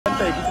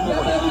tey gisuma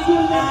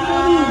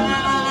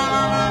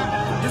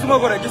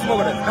ko rek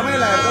damay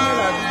laaj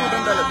gisuma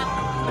doon dalati.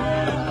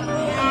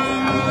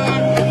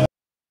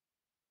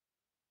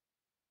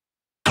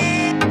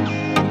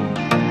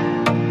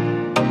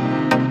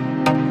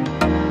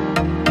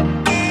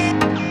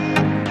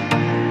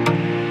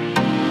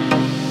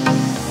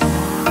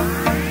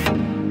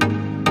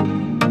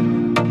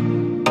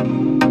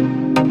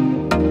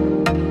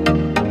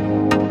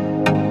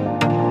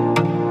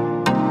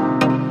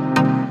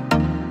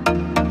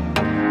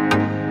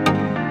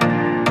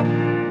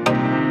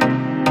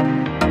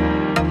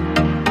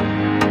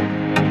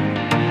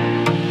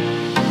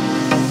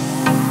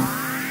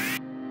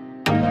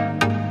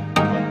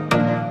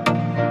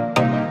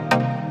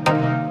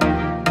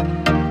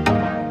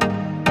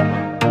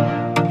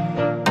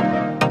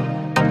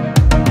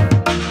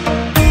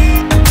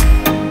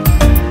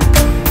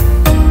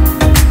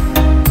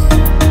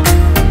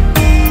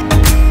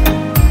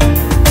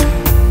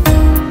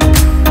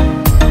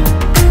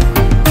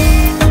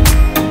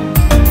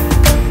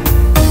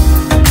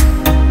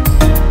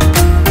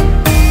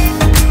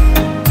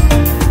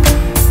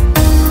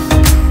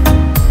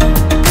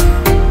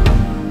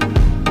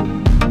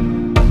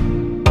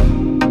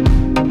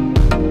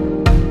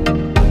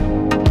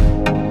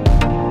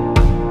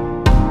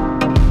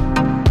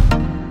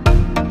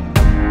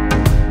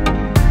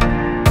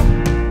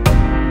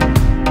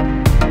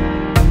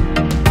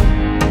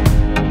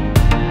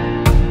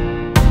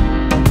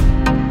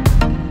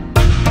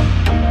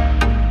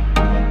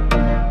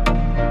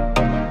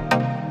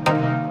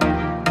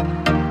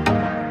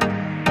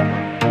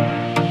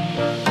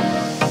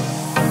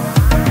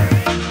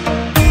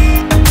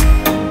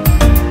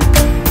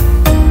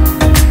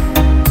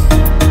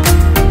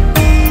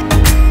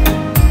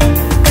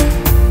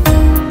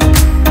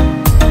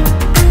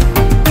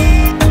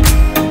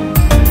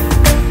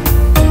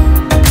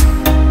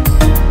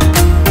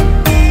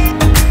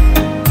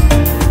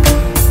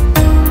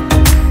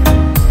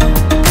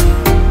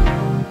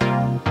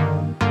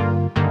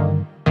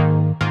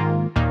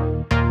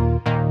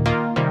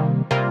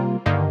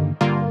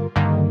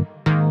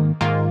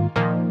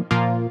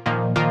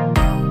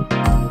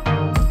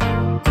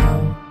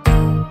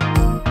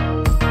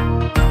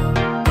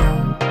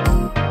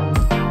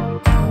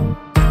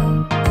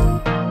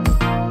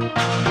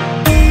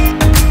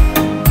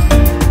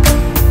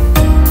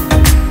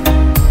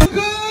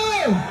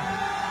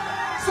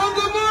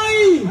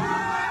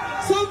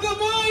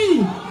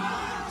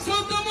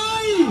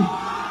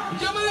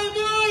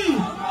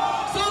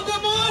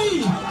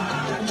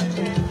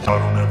 I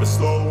don't ever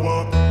slow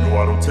up,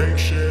 no I don't take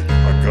shit.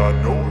 I got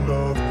no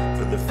love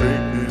for the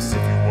fakeness.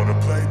 If you wanna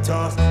play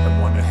tough and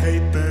wanna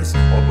hate this,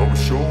 I'll always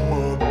show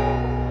up.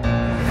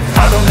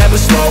 I don't ever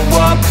slow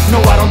up,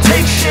 no I don't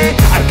take shit.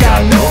 I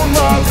got no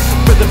love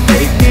for the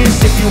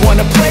fakeness. If you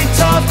wanna play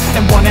tough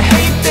and wanna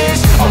hate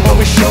this, I'll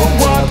always show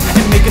up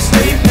and make a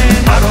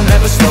statement. I don't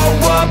ever slow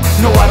up,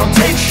 no I don't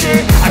take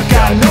shit. I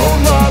got no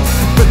love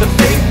for the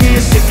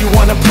fakeness. If you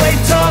wanna play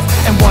tough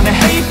and wanna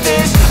hate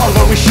this, I'll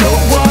always show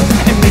up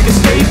and make a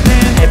statement.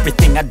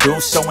 Everything I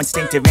do so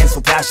instinctive and so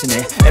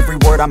passionate. Every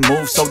word I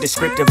move so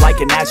descriptive like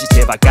an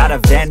adjective. I got a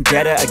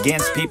vendetta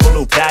against people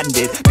who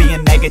patented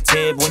being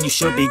negative when you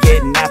should be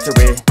getting after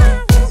it.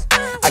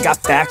 I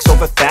got facts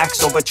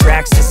over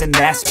tracks, this and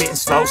that. Spitting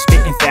slow,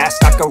 spitting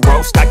fast. I could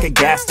roast, I could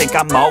gas. Think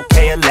I'm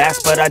okay at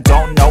last, but I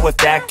don't know if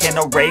that can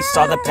erase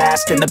all the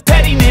past. And the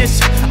pettiness,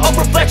 a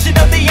reflection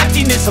of the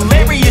emptiness.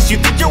 Hilarious, you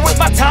think you're worth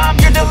my time,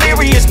 you're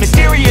delirious.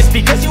 Mysterious,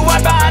 because you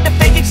hide behind a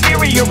fake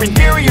exterior.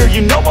 Inferior,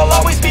 you know I'll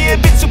always be a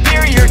bit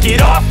superior.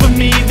 Get off of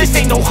me, this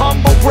ain't no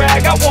humble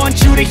brag. I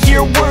want you to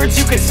hear words,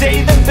 you can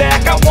say them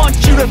back. I want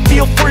you to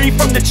feel free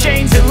from the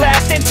chains at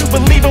last, and to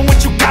believe in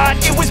what you got,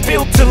 it was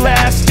built to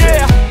last,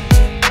 yeah.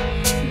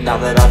 Now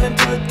that I've been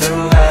put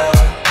through hell,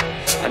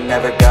 I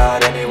never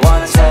got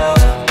anyone's help.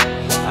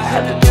 I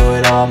had to do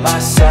it all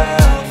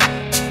myself.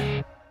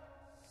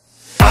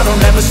 I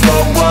don't ever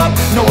slow up,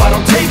 no I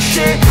don't take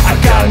shit. I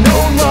got no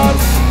love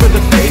for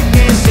the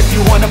fakeness. If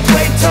you wanna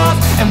play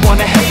tough and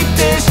wanna hate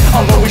this,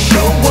 I'll always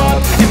show up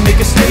and make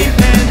a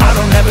statement. I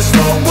don't ever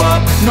slow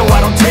up, no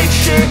I don't take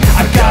shit.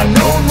 I got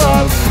no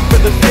love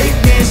for the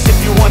fakeness. If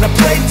you wanna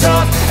play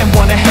tough and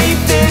wanna hate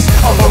this,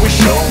 I'll always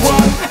show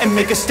up and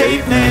make a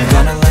statement.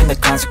 Gonna learn the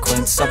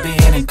consequence of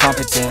being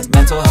incompetent.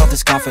 Mental health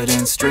is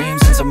confidence,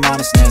 dreams and some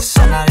honestness.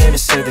 I'm not here to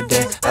save the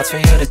day, that's for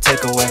you to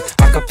take away.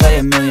 I could play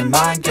a million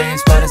mind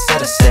games, but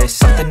instead I say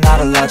something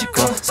not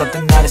illogical,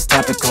 something that is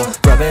topical.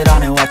 Rub it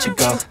on and watch it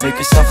go, make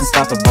yourself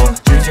unstoppable.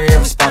 Dreams are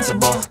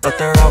irresponsible, but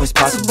they're always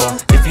possible.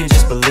 If you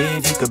just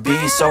believe, you could be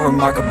so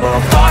remarkable.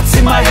 Thoughts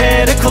in my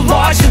head, a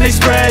collage and they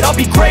spread. I'll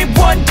be great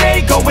one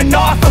day, going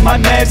off of my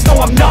meds. No,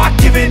 I'm not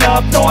giving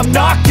up, no, I'm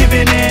not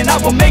giving in. I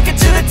will make it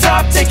to the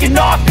top, taking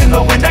off in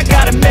the wind. I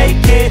gotta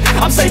make it,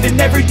 I'm saving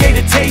every day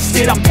to taste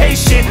it. I'm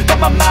patient, but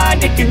my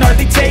mind, it can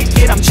hardly take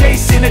it. I'm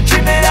chasing a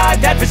dream that I've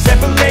had for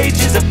several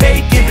ages. A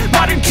vacant,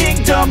 modern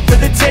kingdom for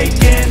the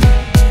taking.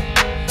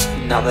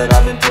 Now that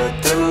I've been put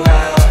through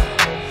hell,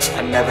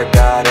 I never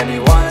got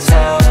anyone's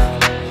help.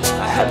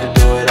 I had to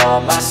do it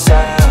all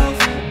myself.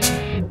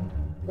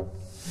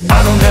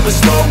 never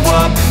slow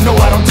up, no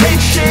I don't take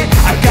shit.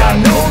 I got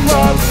no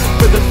love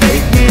for the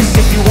fakeness.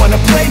 If you wanna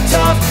play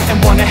tough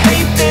and wanna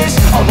hate this,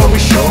 I'll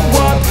always show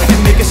up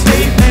and make a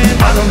statement.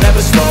 I don't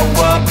ever slow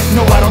up,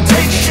 no I don't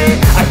take shit.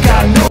 I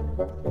got no.